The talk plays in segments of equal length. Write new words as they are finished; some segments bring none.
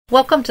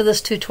Welcome to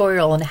this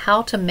tutorial on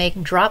how to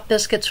make drop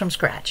biscuits from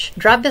scratch.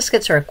 Drop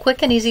biscuits are a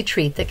quick and easy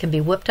treat that can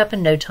be whipped up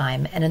in no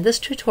time, and in this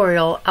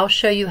tutorial I'll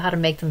show you how to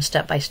make them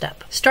step by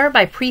step. Start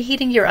by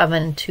preheating your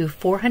oven to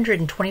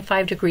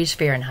 425 degrees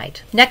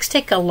Fahrenheit. Next,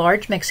 take a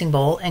large mixing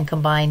bowl and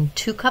combine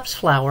 2 cups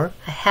flour,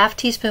 a half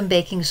teaspoon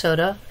baking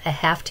soda, a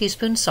half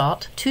teaspoon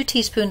salt, 2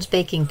 teaspoons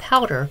baking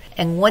powder,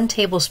 and 1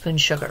 tablespoon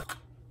sugar.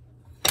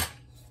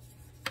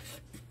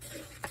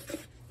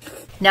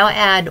 Now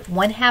add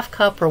 1/2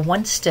 cup or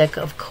 1 stick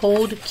of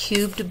cold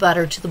cubed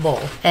butter to the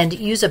bowl, and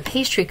use a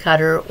pastry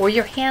cutter or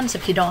your hands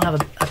if you don't have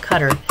a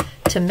cutter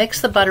to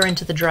mix the butter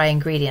into the dry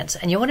ingredients.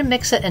 And you want to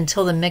mix it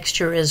until the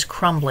mixture is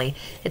crumbly.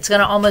 It's going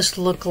to almost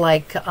look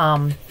like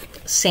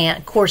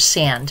coarse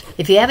sand.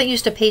 If you haven't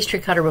used a pastry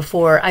cutter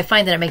before, I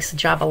find that it makes the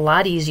job a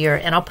lot easier,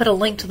 and I'll put a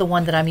link to the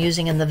one that I'm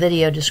using in the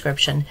video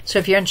description. So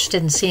if you're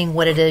interested in seeing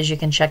what it is, you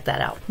can check that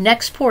out.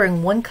 Next, pour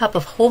in 1 cup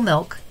of whole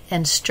milk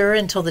and stir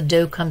until the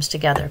dough comes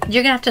together.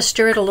 You're gonna have to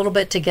stir it a little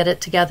bit to get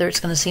it together. It's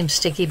gonna seem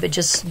sticky, but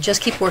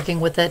just keep working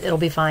with it. It'll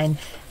be fine.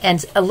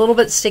 And a little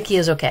bit sticky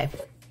is okay.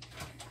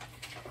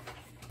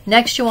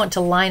 Next, you want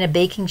to line a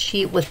baking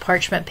sheet with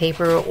parchment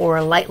paper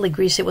or lightly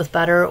grease it with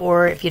butter,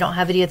 or if you don't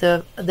have any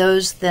of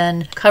those,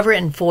 then cover it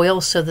in foil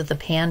so that the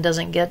pan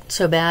doesn't get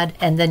so bad,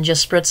 and then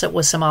just spritz it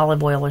with some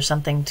olive oil or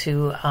something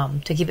to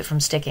keep it from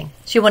sticking.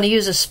 So you want to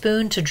use a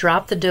spoon to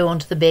drop the dough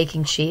onto the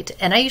baking sheet,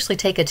 and I usually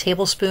take a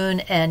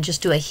tablespoon and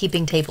just do a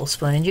heaping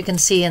tablespoon, and you can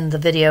see in the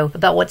video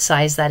about what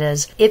size that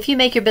is. If you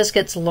make your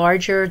biscuits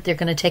larger, they're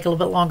going to take a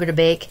little bit longer to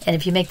bake, and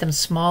if you make them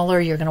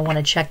smaller, you're going to want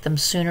to check them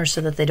sooner so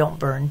that they don't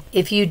burn.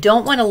 If you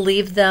don't want to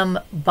leave them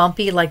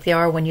bumpy like they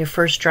are when you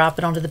first drop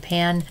it onto the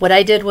pan, what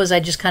I did was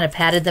I just kind of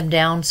patted them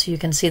down so you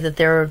can see that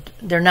they're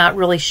not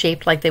really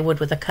shaped like they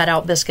would with a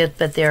cutout biscuit,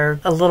 but they're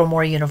a little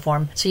more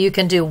uniform. So you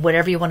can do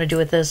whatever you want to do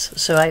with this.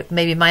 So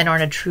maybe mine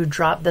aren't a true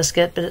drop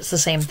biscuit, but it's the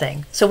same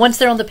thing. So once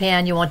they're on the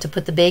pan, you want to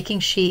put the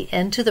baking sheet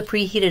into the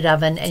preheated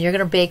oven, and you're going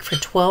to bake for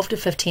 12 to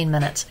 15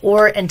 minutes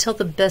or until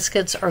the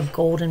biscuits are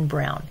golden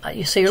brown.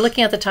 So you're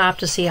looking at the top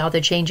to see how they're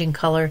changing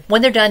color.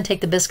 When they're done, take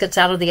the biscuits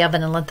out of the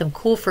oven and let them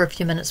cool for a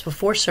few minutes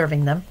before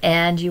serving them,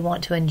 and you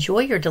want to enjoy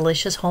your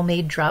delicious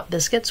homemade drop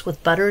biscuits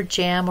with butter,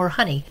 jam, or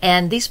honey.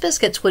 And these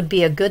biscuits would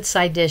be a good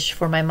side dish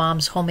for my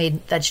mom's homemade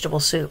vegetable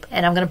soup,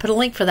 and I'm going to put a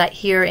link for that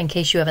here in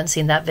case you haven't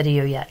seen that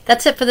video yet.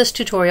 That's it for this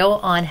tutorial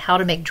on how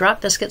to make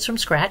drop biscuits from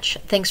scratch.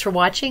 Thanks for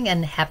watching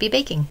and happy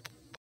baking.